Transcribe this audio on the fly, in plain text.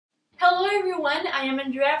everyone, I am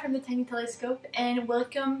Andrea from the Tiny Telescope and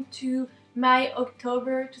welcome to my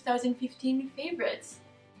October 2015 favorites.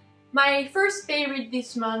 My first favorite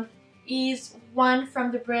this month is one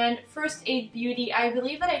from the brand First Aid Beauty. I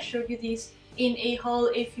believe that I showed you this in a haul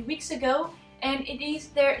a few weeks ago, and it is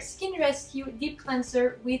their Skin Rescue Deep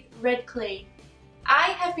Cleanser with Red Clay.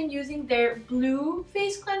 I have been using their blue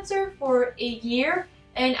face cleanser for a year,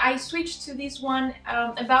 and I switched to this one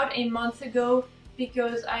about a month ago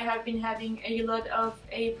because I have been having a lot of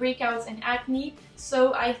breakouts and acne,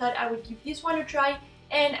 so I thought I would give this one a try,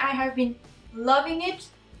 and I have been loving it.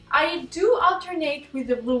 I do alternate with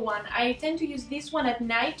the blue one. I tend to use this one at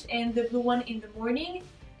night and the blue one in the morning,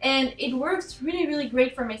 and it works really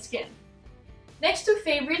great for my skin. Next two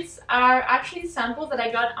favorites are actually samples that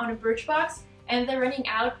I got on a Birchbox, and they're running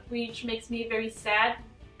out, which makes me very sad,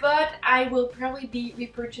 but I will probably be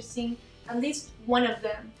repurchasing at least one of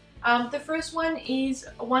them. The first one is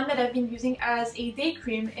one that I've been using as a day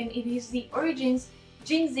cream, and it is the Origins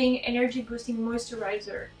GinZing Energy Boosting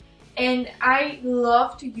Moisturizer. And I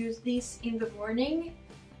love to use this in the morning,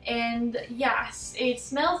 and yes, it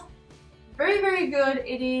smells very good.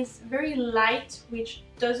 It is very light, which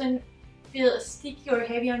doesn't feel sticky or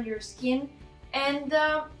heavy on your skin, and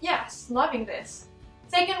yes, loving this.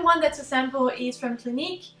 Second one that's a sample is from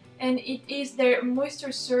CLINIQUE, and it is their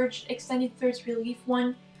Moisture Surge Extended Thirst Relief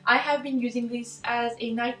one. I have been using this as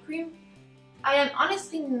a night cream. I am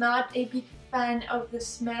honestly not a big fan of the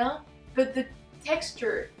smell, but the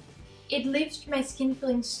texture, it leaves my skin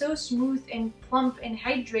feeling so smooth and plump and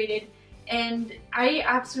hydrated, and I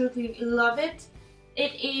absolutely love it.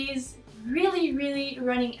 It is really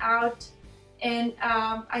running out, and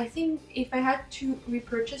I think if I had to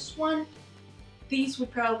repurchase one, these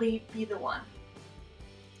would probably be the one.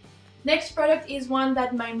 Next product is one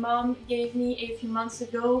that my mom gave me a few months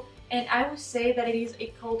ago, and I would say that it is a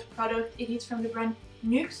cult product. It is from the brand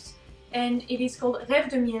Nuxe, and it is called Rêve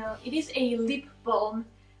de Miel. It is a lip balm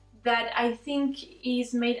that I think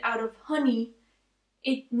is made out of honey.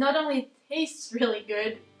 It not only tastes really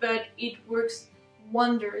good, but it works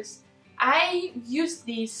wonders. I use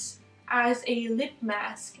this as a lip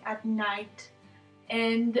mask at night,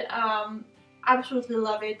 and absolutely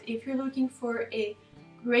love it. If you're looking for a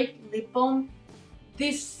great lip balm,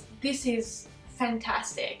 this is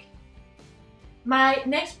fantastic. My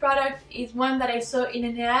next product is one that I saw in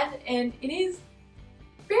an ad, and it is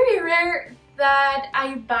very rare that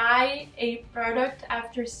I buy a product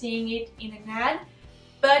after seeing it in an ad,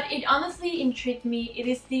 but it honestly intrigued me. It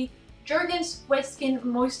is the Jergens Wet Skin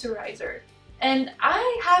Moisturizer, and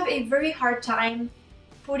I have a very hard time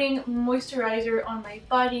putting moisturizer on my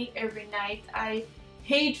body every night. I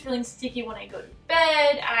hate feeling sticky when I go to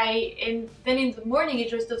bed, and then in the morning it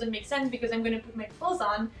just doesn't make sense because I'm gonna put my clothes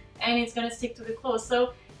on and it's gonna stick to the clothes.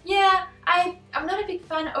 So yeah, I'm not a big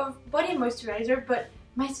fan of body moisturizer, but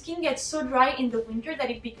my skin gets so dry in the winter that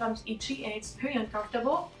it becomes itchy and it's very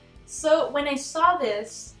uncomfortable. So when I saw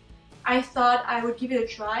this, I thought I would give it a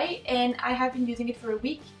try, and I have been using it for a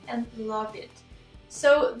week and loved it.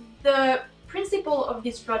 So the principle of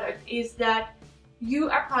this product is that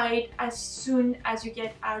you apply it as soon as you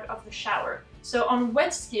get out of the shower. So on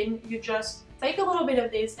wet skin, you just take a little bit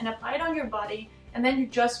of this and apply it on your body, and then you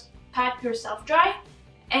just pat yourself dry,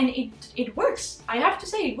 and it works. I have to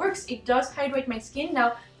say, it works. It does hydrate my skin.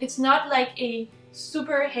 Now, it's not like a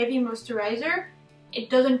super heavy moisturizer.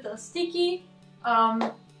 It doesn't feel sticky,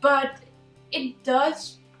 but it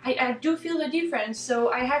does, I do feel the difference.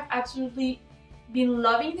 So I have absolutely been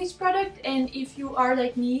loving this product, and if you are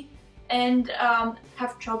like me and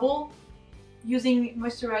have trouble using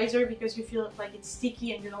moisturizer because you feel like it's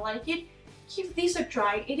sticky and you don't like it, give this a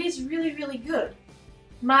try. It is really good.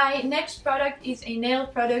 My next product is a nail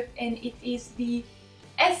product, and it is the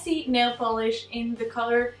Essie nail polish in the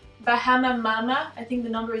color Bahama Mama. I think the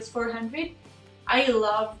number is 400. I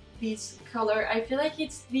love this color. I feel like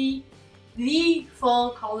it's the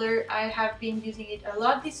fall color. I have been using it a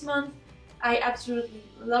lot this month. I absolutely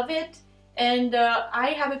love it, and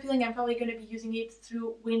I have a feeling I'm probably going to be using it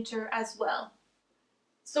through winter as well.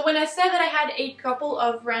 So when I said that I had a couple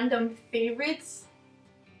of random favorites,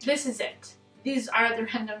 this is it. These are the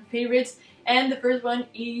random favorites, and the first one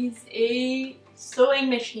is a sewing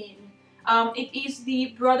machine. It is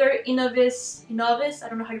the Brother Innov-is, I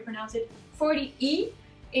don't know how you pronounce it, 40E.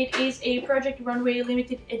 It is a Project Runway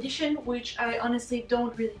limited edition, which I honestly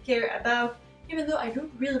don't really care about, even though I do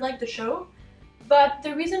really like the show. But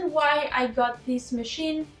the reason why I got this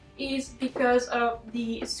machine is because of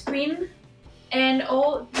the screen and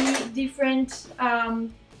all the different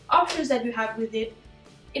options that you have with it.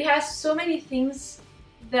 It has so many things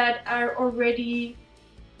that are already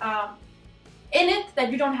in it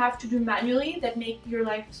that you don't have to do manually, that make your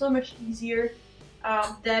life so much easier,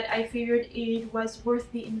 that I figured it was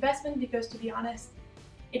worth the investment, because to be honest,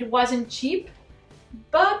 it wasn't cheap.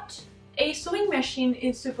 But a sewing machine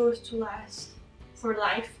is supposed to last for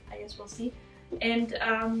life, I guess we'll see. And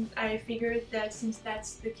I figured that since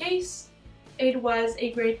that's the case, it was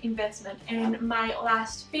a great investment. And my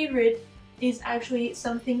last favorite is actually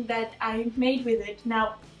something that I made with it.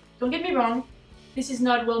 Now, don't get me wrong, this is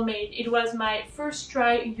not well made. It was my first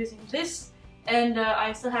try using this, and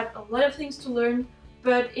I still have a lot of things to learn,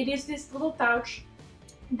 but it is this little pouch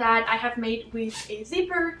that I have made with a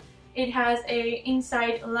zipper. It has a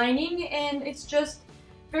inside lining, and it's just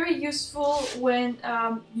very useful when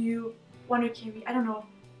you want to carry, I don't know,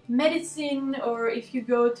 medicine, or if you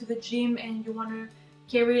go to the gym and you want to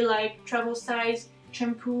carry like travel size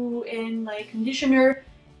shampoo and like conditioner,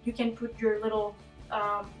 you can put your little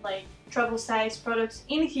like travel size products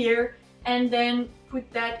in here and then put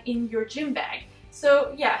that in your gym bag.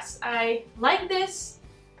 So yes, I like this.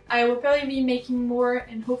 I will probably be making more,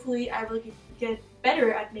 and hopefully I will get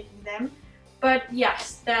better at making them. But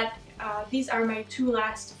yes, these are my two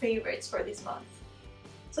last favorites for this month.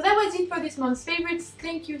 So that was it for this month's favorites.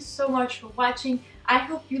 Thank you so much for watching. I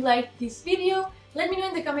hope you liked this video. Let me know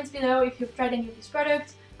in the comments below if you've tried any of these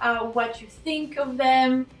products, what you think of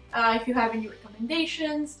them, if you have any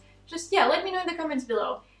recommendations. Just, yeah, let me know in the comments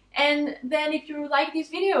below. And then if you like these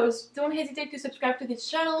videos, don't hesitate to subscribe to this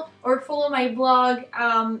channel or follow my blog.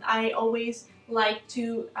 I always like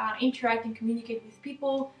to interact and communicate with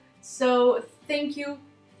people. So thank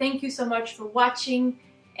you so much for watching,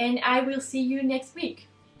 and I will see you next week.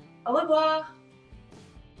 Au revoir!